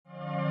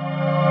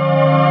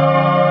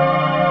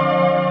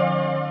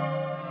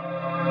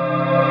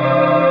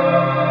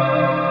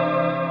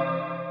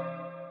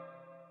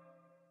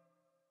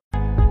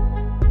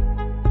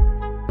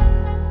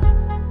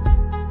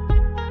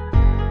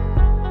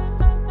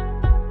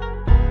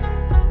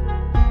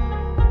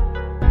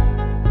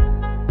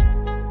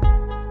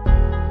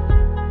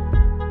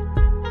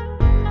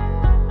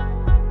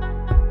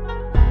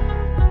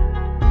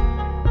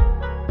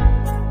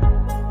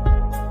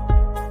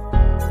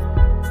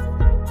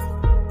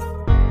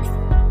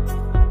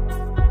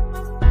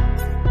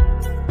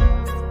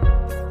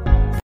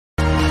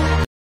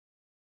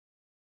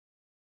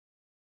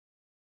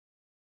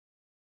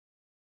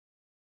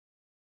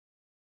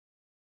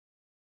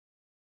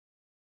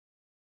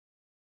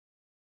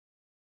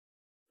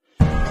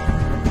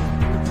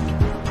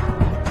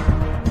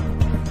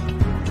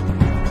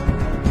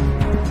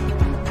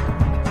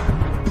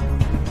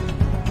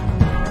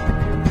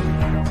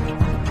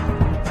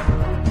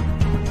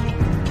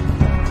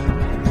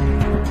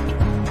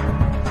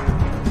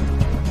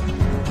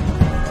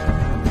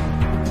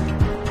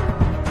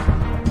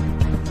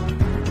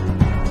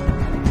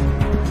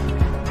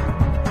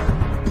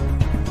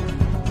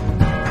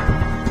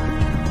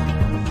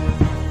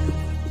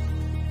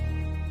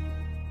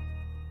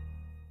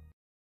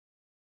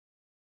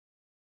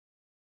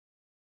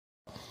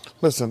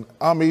Listen,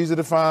 I'm easy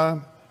to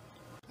find.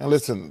 And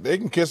listen, they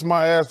can kiss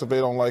my ass if they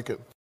don't like it.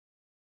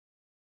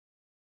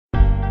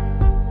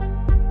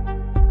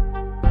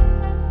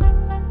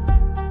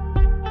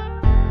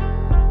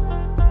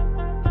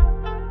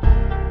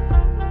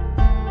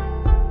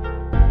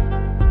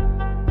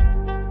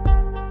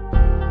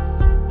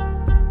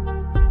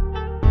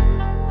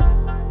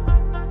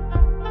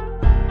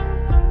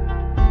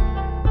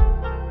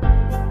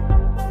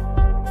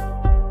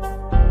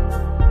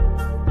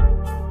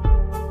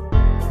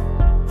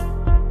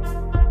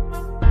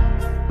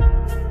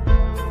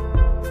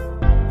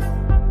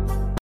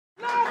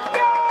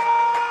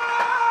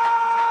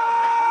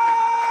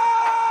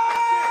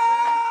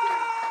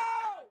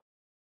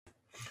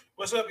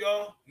 What's up,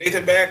 y'all?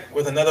 Nathan back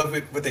with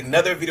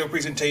another video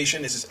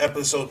presentation. This is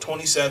episode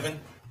 27,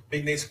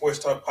 Big Nate Sports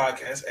Talk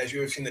Podcast. As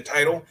you have seen the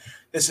title,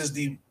 this is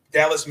the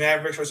Dallas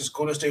Mavericks versus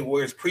Golden State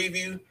Warriors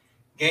preview.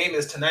 Game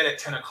is tonight at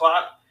 10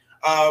 o'clock.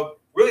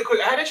 Really quick,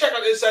 I had to check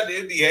out inside the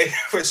NBA.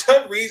 For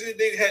some reason,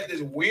 they had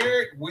this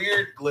weird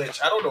glitch.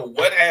 I don't know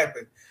what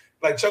happened.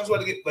 Like Charles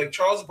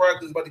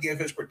Barkley was about to give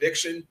his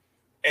prediction,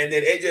 and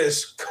then it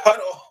just cut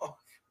off.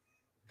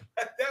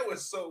 That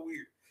was so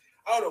weird.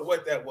 I don't know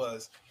what that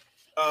was.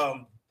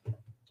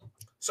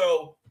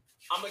 So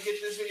I'm gonna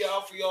get this video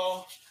out for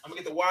y'all. I'm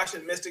gonna get the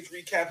Washington Mystics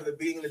recap of the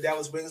beating of the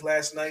Dallas Wings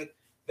last night.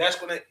 That's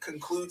gonna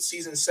conclude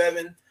season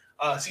 7.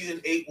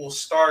 Season 8 will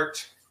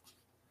start.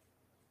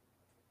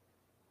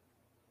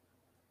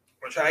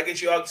 I'm gonna try to get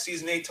you out to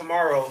season 8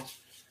 tomorrow.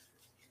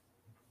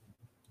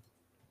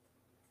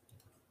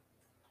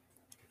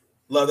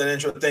 Love that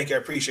intro. Thank you. I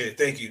appreciate it.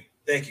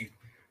 Thank you.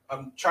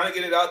 I'm trying to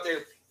get it out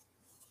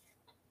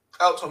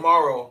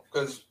tomorrow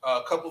because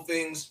a couple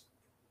things.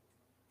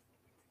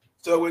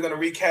 So we're going to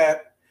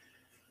recap.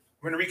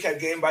 We're going to recap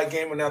game by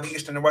game. We're now the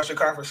Eastern and Western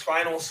Conference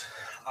Finals.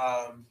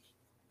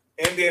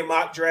 NBA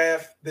mock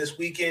draft this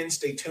weekend.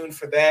 Stay tuned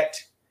for that.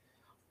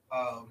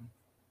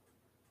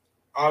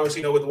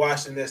 Obviously, with the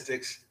Washington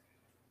Mystics,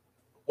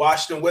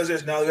 Washington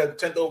Wizards. Now we have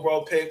the 10th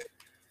overall pick.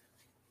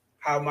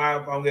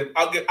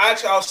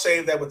 I'll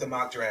save that with the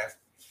mock draft.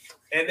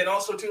 And then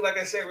also too, like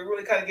I said, we're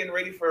really kind of getting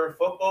ready for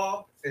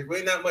football. There's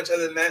really not much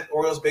other than that.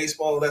 Orioles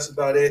baseball. That's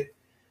about it.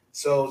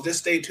 So just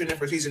stay tuned in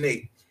for season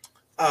 8.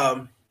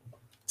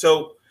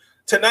 So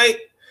tonight,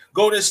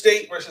 Golden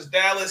State versus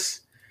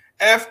Dallas.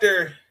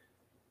 After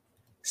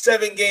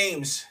 7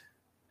 games,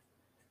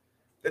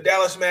 the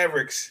Dallas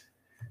Mavericks,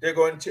 they're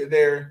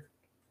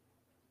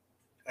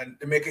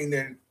making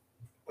their,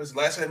 was the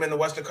last time in the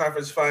Western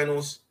Conference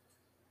Finals?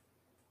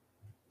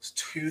 It's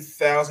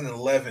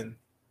 2011,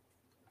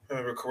 if I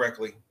remember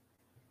correctly.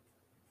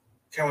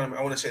 I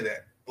want to say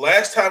that.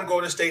 Last time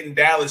Golden State and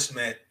Dallas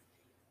met,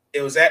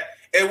 it was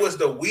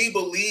the We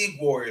Believe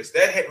Warriors.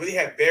 We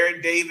had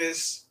Baron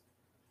Davis.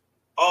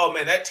 Oh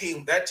man, that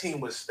team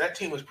was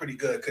pretty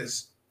good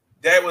because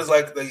that was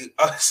like the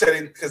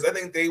upsetting, because I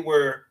think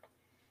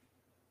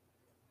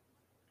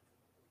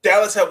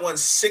Dallas had won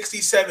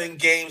 67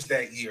 games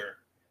that year.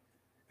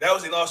 That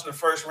was they lost in the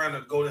first round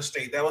of Golden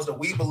State. That was the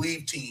We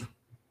Believe team.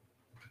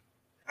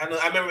 I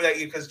remember that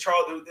year because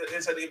Charles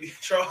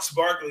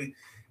Barkley,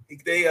 he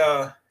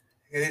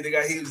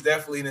was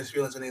definitely in his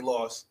feelings when they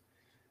lost.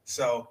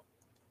 So,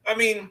 I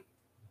mean,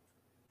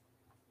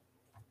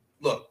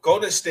 look,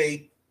 Golden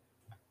State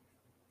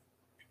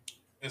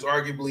is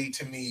arguably,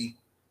 to me,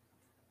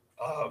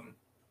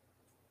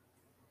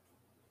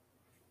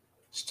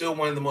 still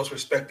one of the most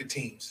respected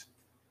teams.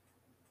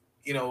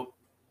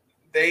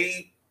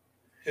 They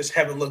just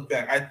haven't looked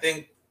back. I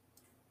think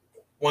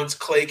once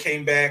Clay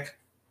came back,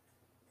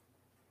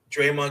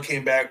 Draymond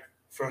came back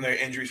from their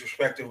injuries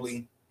respectively,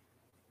 and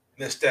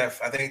then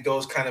Steph, I think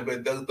those kind of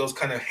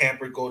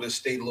hampered Golden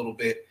State a little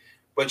bit.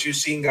 But you've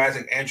seen guys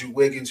like Andrew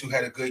Wiggins, who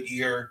had a good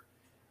year,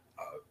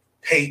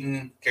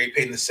 Gary Payton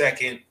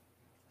II,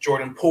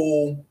 Jordan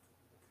Poole,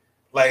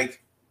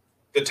 like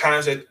the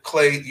times that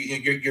Clay,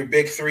 your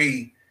big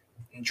three,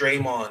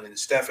 Draymond and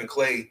Steph and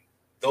Clay,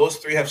 those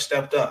three have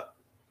stepped up.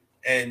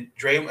 And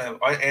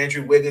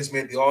Andrew Wiggins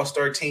made the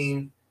All-Star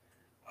team.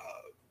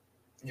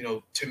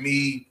 To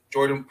me,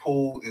 Jordan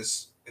Poole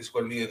is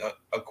going to be a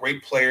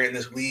great player in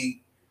this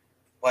league.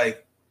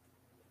 Like,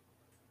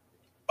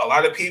 a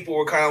lot of people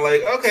were kind of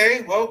like,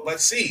 okay, well,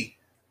 let's see.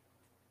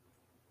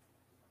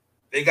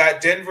 They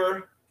got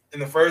Denver in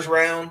the first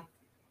round,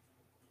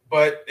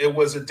 but it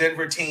was a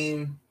Denver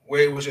team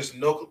where it was just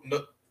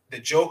the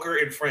Joker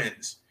and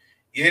friends.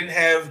 You didn't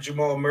have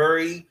Jamal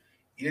Murray.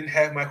 You didn't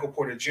have Michael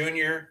Porter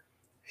Jr.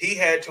 He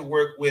had to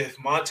work with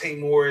Monte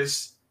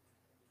Morris,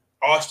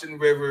 Austin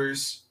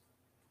Rivers,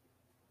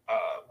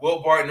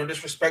 Will Barton. No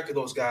disrespect to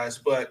those guys,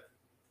 but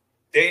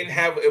they didn't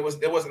have it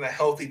wasn't a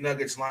healthy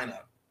Nuggets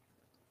lineup.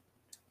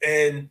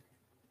 And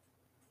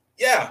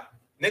yeah,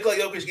 Nikola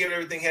Jokic gave it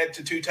everything he had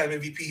to 2-time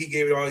MVP. He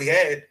gave it all he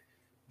had,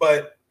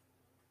 but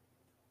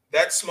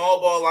that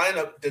small ball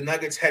lineup, the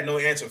Nuggets had no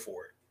answer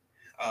for it.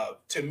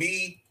 To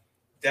me,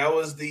 that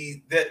was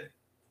the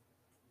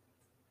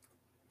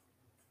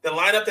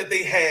lineup that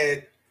they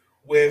had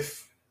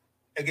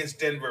against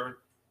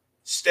Denver: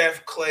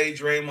 Steph, Clay,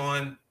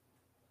 Draymond,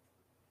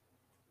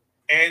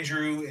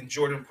 Andrew Wiggins and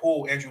Jordan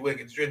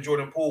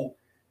Poole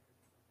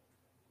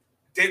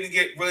didn't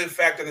get really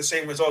factor the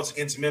same results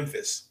against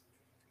Memphis.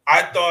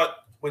 I thought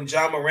when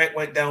John Morant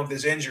went down with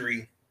his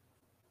injury,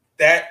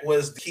 that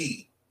was the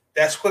key.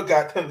 That's what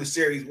got them the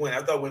series win.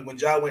 I thought when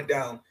John went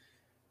down,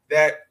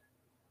 that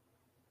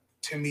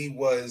to me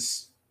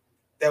was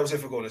it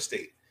for Golden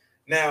State.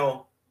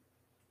 Now,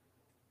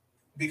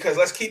 because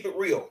let's keep it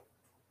real.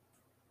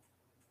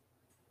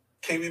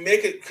 Can we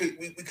make it?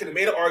 We could have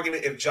made an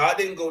argument if Ja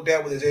didn't go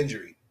down with his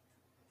injury.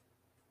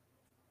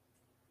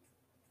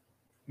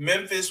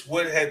 Memphis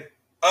would have,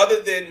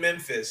 other than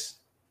Memphis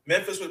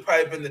would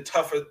probably have been the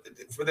tougher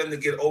for them to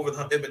get over the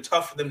hump. It'd been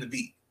tough for them to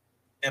beat,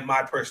 in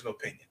my personal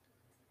opinion.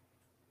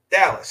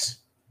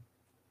 Dallas,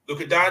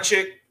 Luka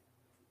Doncic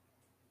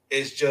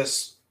is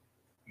just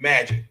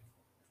magic.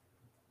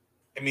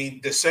 I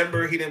mean,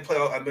 December he didn't play.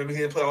 I remember he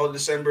didn't play all of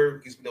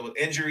December. He's been with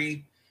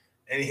injury,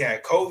 and he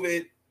had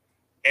COVID,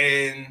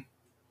 and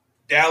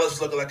Dallas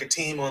was looking like a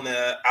team on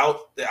the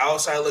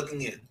outside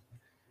looking in,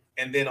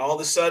 and then all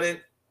of a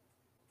sudden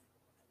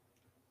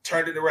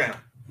turned it around.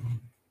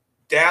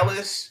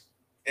 Dallas,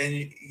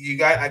 and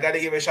I got to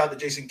give a shout out to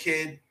Jason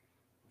Kidd.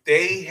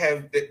 They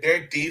have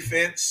their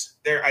defense.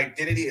 Their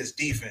identity is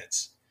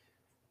defense.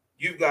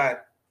 You've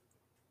got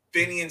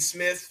Finney and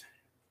Smith,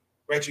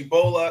 Reggie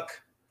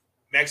Bullock,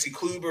 Maxi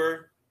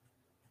Kluber,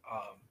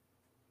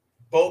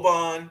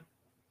 Boban,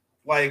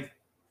 and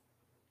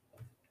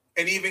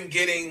even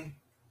getting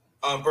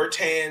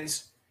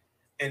Bertans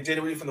and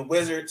Dinwiddie from the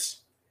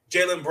Wizards,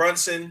 Jalen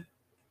Brunson.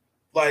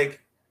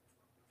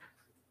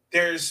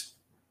 There's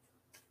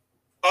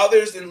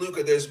others than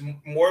Luka. There's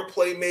more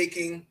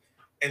playmaking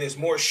and there's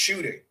more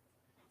shooting.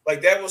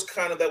 That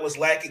was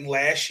lacking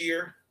last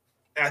year.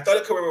 And I thought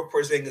it could be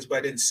Porzingis, but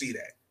I didn't see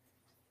that.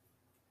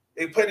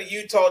 They played a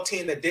Utah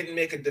team that didn't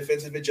make a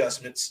defensive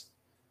adjustments.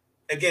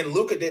 Again,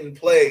 Luka didn't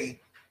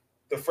play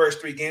the first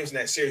 3 games in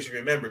that series, you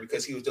remember,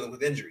 because he was dealing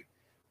with injury.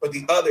 But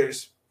the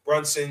others,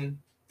 Brunson,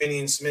 Finney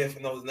and Smith,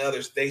 and those and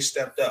others, they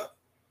stepped up.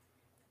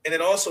 And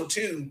then also,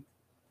 too,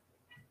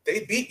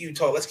 they beat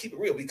Utah. Let's keep it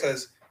real,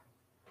 because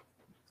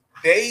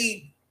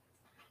they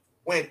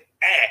went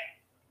at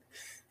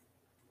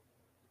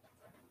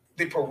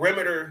the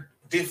perimeter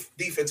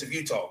defense of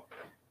Utah.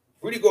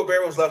 Rudy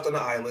Gobert was left on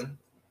the island.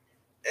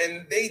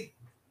 And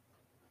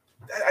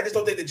I just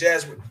don't think the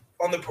Jazz were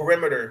on the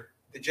perimeter.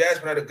 The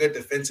Jazz were not a good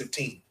defensive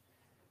team.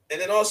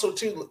 And then also,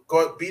 too,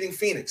 beating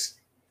Phoenix.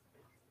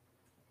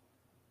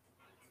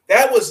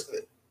 That was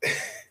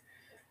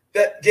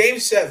that Game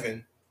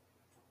 7.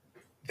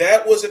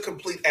 That was a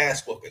complete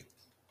ass whooping.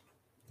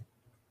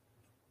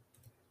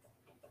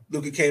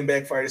 Luka came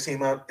back, fired his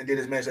team out, and did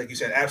his match, like you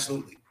said.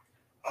 Absolutely.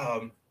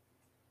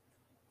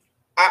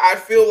 I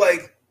feel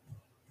like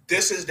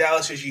this is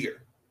Dallas's year.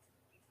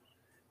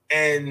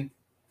 And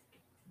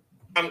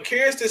I'm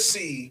curious to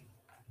see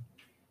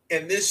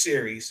in this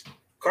series,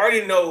 I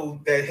already know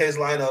that his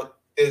lineup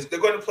is they're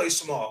going to play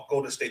small,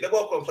 Golden State. They're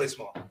both going to play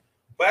small.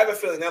 But I have a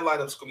feeling that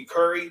lineup's going to be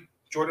Curry,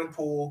 Jordan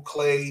Poole,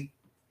 Clay,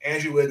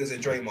 Andrew Wiggins,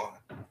 and Draymond.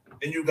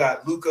 Then you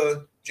got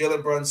Luka,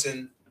 Jalen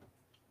Brunson,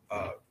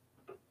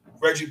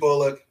 Reggie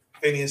Bullock,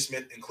 Finney and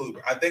Smith, and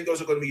Kluber. I think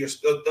those are going to be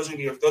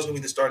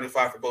the starting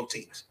 5 for both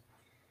teams.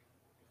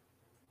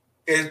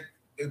 It's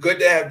good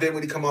to have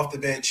Dinwiddie come off the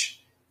bench.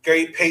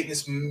 Gary Payton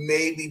is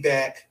maybe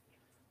back,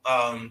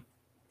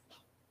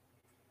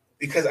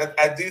 because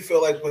I do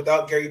feel like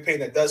without Gary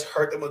Payton, that does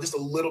hurt them just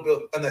a little bit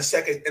in the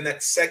second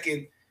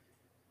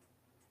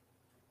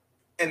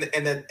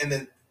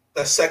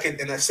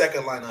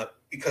lineup,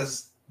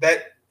 because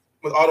that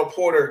with Otto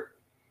Porter,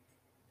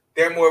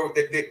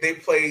 they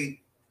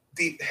play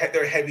deep,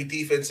 they're a heavy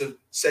defensive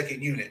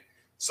second unit.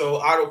 So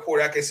Otto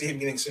Porter, I can see him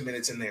getting some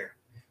minutes in there,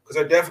 because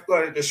they're definitely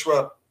going to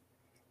disrupt.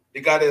 They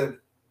got to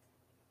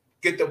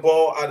get the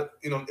ball out of,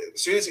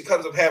 as soon as he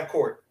comes up half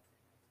court,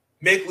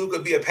 make Luka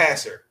be a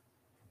passer.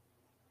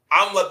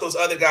 I'm gonna let those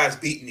other guys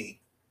beat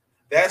me.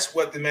 That's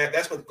what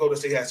Golden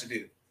State has to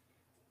do.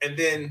 And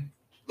then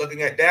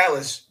looking at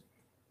Dallas,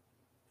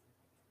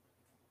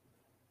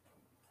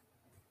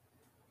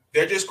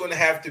 they're just going to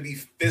have to be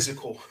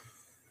physical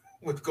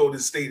with Golden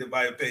State, in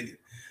my opinion.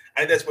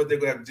 And that's what they're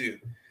going to have to do.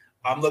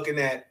 I'm looking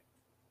at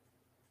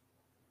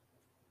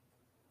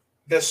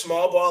the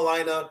small ball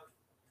lineup.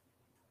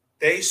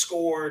 They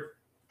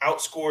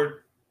outscored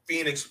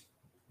Phoenix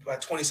by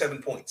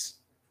 27 points.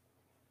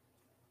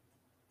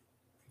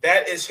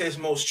 That is his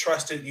most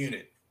trusted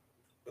unit.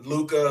 With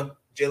Luka,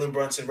 Jalen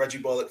Brunson, Reggie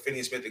Bullock,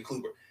 Finney Smith, and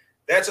Kluber.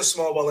 That's a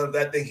small ball of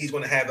that thing he's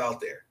going to have out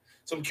there.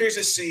 So I'm curious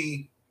to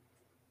see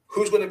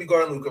who's going to be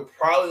guarding Luka.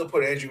 Probably they'll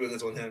put Andrew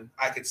Wiggins on him.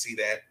 I could see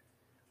that.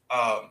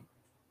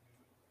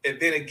 And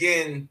then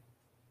again,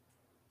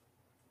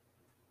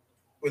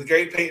 with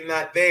Gary Payton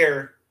not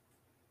there,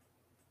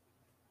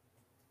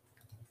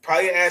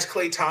 probably ask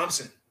Klay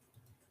Thompson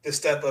to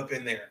step up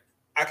in there.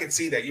 I could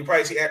see that. You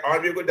probably see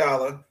Andre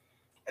Iguodala.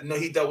 I know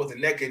he dealt with a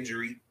neck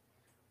injury.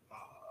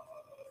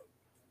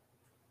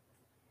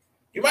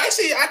 You might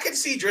see. I could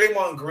see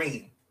Draymond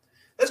Green.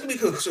 That's gonna be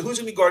cool. So who's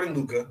gonna be guarding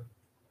Luka?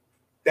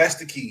 That's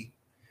the key.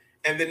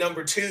 And then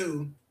number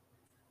two,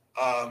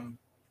 on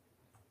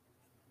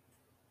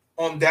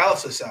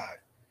Dallas' side,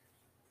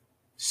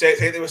 same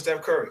thing with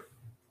Steph Curry.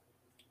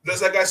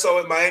 Just like I saw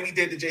what Miami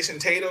did to Jason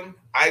Tatum,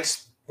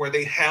 where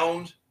they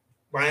hound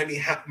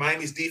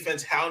Miami's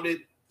defense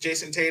hounded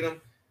Jason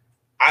Tatum.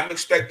 I'm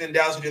expecting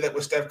Dallas to do that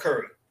with Steph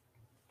Curry.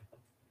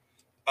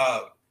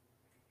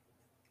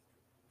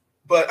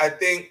 But I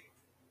think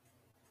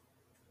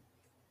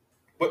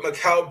what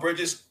Mikal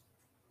Bridges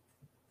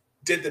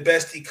did the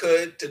best he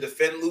could to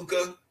defend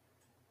Luka.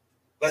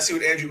 Let's see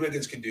what Andrew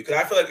Wiggins can do, because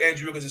I feel like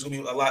Andrew Wiggins is going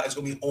to be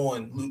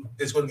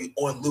It's going to be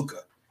on Luka,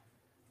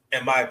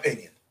 in my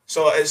opinion.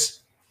 So it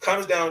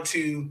comes down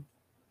to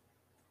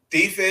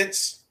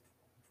defense,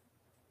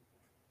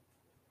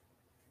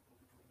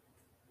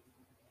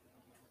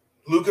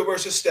 Luka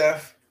versus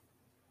Steph,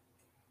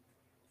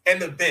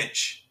 and the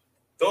bench.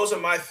 Those are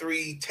my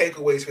three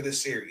takeaways for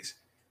this series: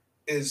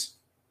 is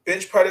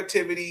bench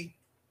productivity,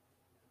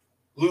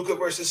 Luka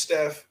versus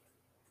Steph,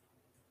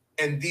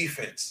 and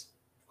defense.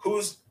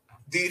 Whose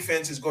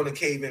defense is going to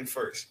cave in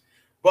first?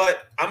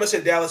 But I'm gonna say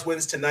Dallas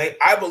wins tonight.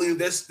 I believe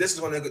this is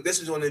going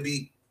to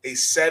be a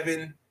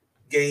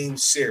 7-game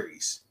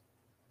series.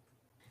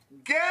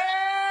 Guaranteed.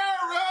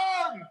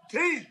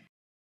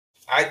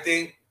 I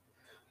think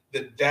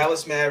the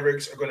Dallas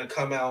Mavericks are going to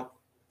come out.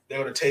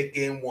 They're going to take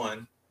game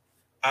one.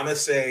 I'm going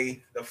to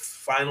say the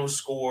final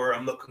score,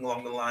 I'm looking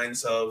along the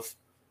lines of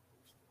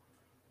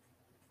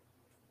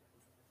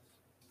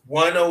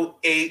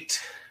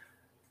 108-99.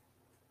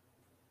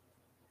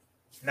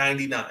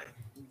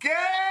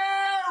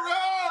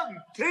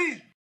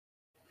 Guaranteed.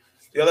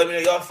 Y'all let me know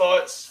your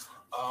thoughts.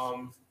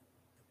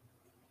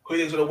 Who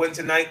is going to win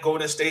tonight?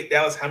 Golden State,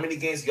 Dallas. How many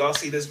games do y'all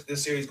see this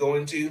series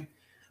going to?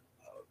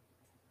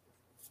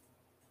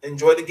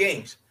 Enjoy the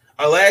games.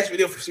 Our last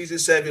video for season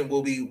 7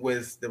 will be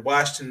with the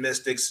Washington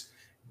Mystics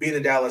being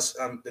the Dallas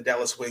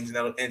Wings, and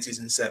that'll end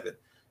season 7.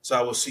 So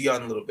I will see y'all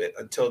in a little bit.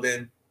 Until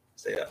then,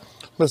 stay up.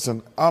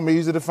 Listen, I'm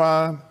easy to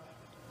find.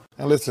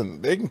 And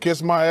listen, they can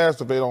kiss my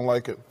ass if they don't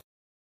like it.